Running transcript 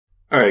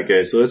Alright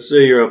guys, so let's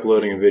say you're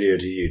uploading a video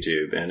to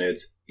YouTube and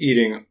it's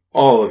eating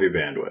all of your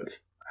bandwidth.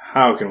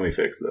 How can we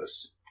fix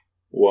this?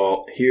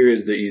 Well, here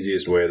is the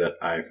easiest way that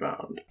I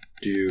found.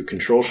 Do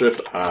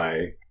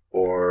Control-Shift-I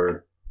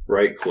or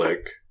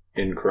right-click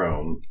in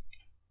Chrome,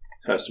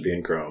 it has to be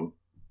in Chrome,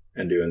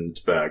 and do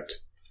Inspect.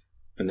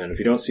 And then if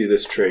you don't see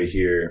this tray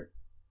here,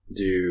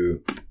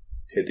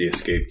 hit the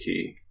Escape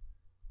key.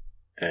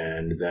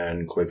 And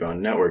then click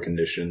on Network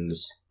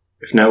Conditions.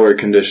 If Network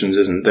Conditions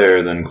isn't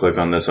there, then click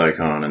on this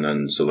icon and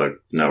then select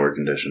Network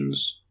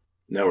Conditions.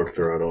 Network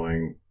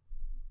Throttling.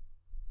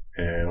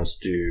 And let's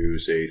do,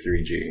 say,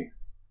 3G.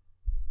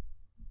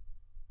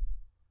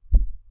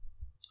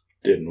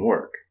 Didn't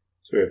work.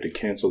 So we have to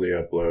cancel the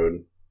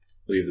upload,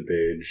 leave the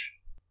page,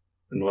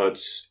 and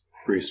let's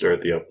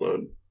restart the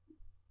upload.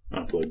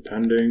 Upload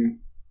pending.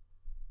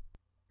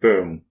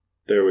 Boom.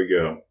 There we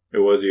go. It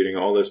was eating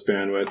all this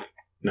bandwidth.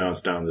 Now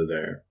it's down to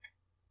there.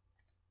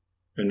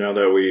 And now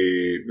that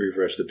we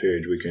refresh the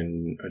page, we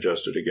can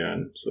adjust it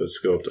again. So let's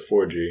go up to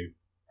 4G.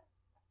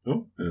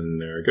 Oh,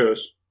 and there it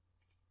goes.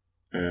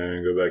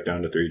 And go back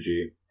down to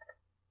 3G.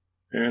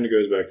 And it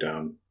goes back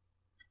down.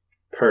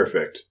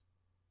 Perfect.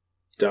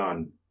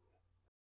 Done.